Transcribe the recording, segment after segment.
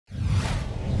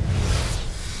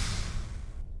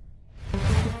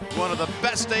one of the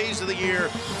best days of the year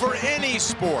for any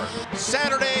sport.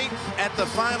 Saturday at the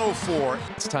Final Four.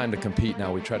 It's time to compete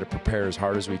now. We try to prepare as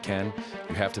hard as we can.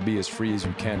 You have to be as free as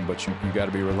you can, but you got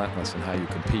to be relentless in how you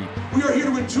compete. We are here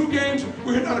to win 2 games.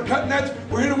 We're here to cut nets.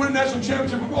 We're here to win a national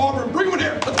championship with Auburn. Bring them in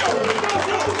here. Let's go.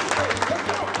 Let's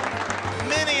go.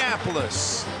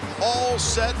 Minneapolis, all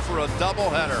set for a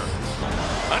doubleheader.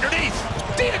 Underneath,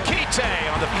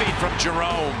 Diakite on the feet from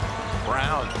Jerome.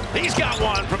 Brown, he's got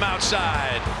one from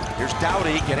outside. Here's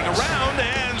Doughty getting around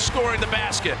and scoring the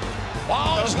basket.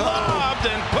 Ball's lobbed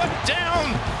and put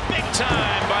down big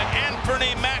time by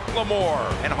Anthony McLemore.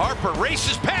 And Harper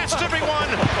races past everyone.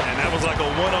 And that was like a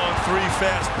 1-on-3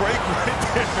 fast break right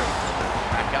there.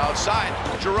 Back outside,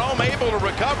 Jerome able to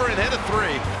recover and hit a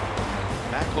 3.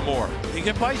 McLemore, he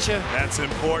can bite you. That's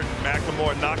important.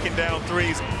 McLemore knocking down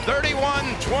threes.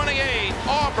 31-28,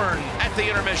 Auburn at the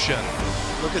intermission.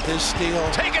 Look at this steal.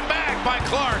 Taken back by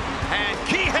Clark, and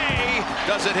Kihei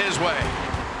does it his way.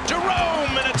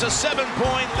 Jerome, and it's a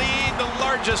 7-point lead, the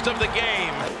largest of the game.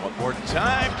 One more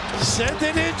time. Send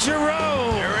it in,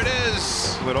 Jerome. There it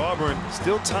is. With Auburn,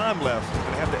 still time left.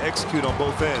 They have to execute on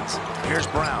both ends. Here's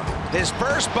Brown. His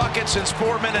first bucket since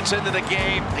 4 minutes into the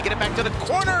game. They get it back to the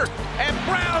corner, and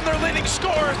Brown, their leading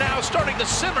scorer, now starting to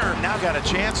simmer. Now got a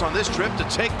chance on this trip to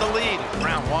take the lead.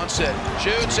 Brown wants it,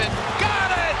 shoots it, got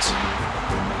it!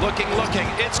 Looking,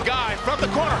 it's Guy from the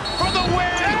corner for the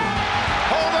win!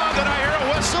 Hold on, did I hear a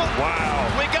whistle? Wow.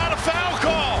 We got a foul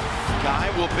call. Guy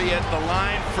will be at the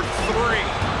line for 3.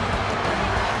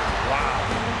 Wow.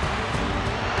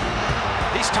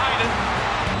 He's tied it.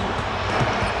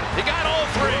 He got all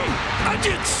 3.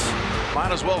 Nuggets.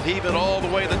 Might as well heave it all the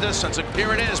way the distance. And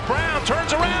here it is. Brown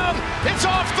turns around. It's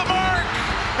off the mark.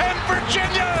 And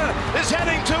Virginia is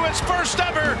heading to its first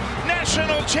ever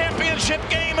national championship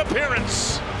game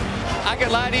appearance. I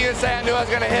could lie to you and say I knew I was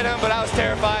going to hit him, but I was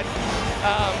terrified.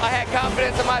 I had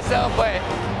confidence in myself, but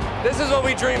this is what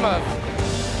we dream of.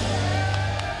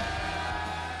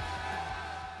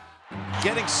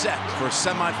 Getting set for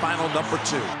semifinal number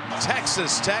 2.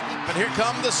 Texas Tech, and here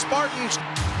come the Spartans.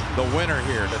 The winner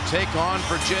here to take on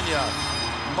Virginia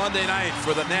Monday night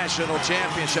for the national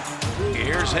championship.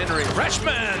 Here's Henry,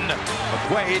 freshman.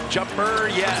 McQuaid, jumper,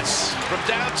 yes. From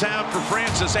downtown for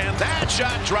Francis, and that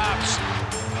shot drops.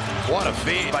 What a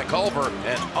feed by Culver,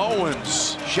 and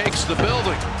Owens shakes the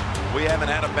building. We haven't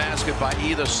had a basket by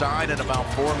either side in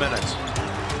about 4 minutes.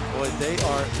 Boy, they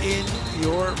are in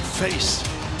your face.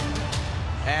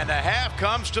 And the half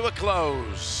comes to a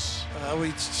close.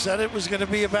 We said it was going to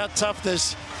be about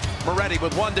toughness. Moretti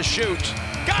with 1 to shoot.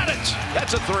 Got it!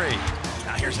 That's a 3.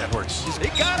 Now here's Edwards. He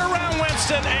got around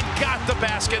Winston and got the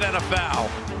basket and a foul.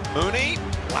 Mooney.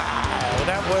 Wow,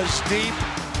 that was deep.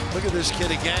 Look at this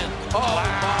kid again. Oh, wow.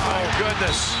 My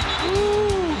goodness.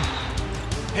 Woo.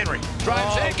 Henry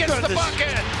drives in, gets the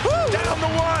bucket. Woo. Down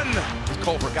the 1.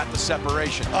 Culver got the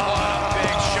separation. What a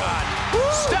big shot. Woo.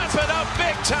 Step it up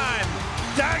big time.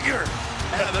 Dagger.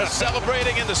 And they're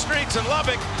celebrating in the streets in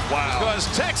Lubbock. Wow. Because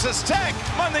Texas Tech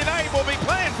Monday night will be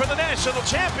playing for the national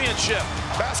championship.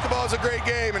 Basketball is a great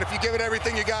game, and if you give it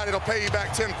everything you got, it'll pay you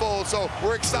back tenfold. So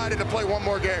we're excited to play one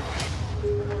more game.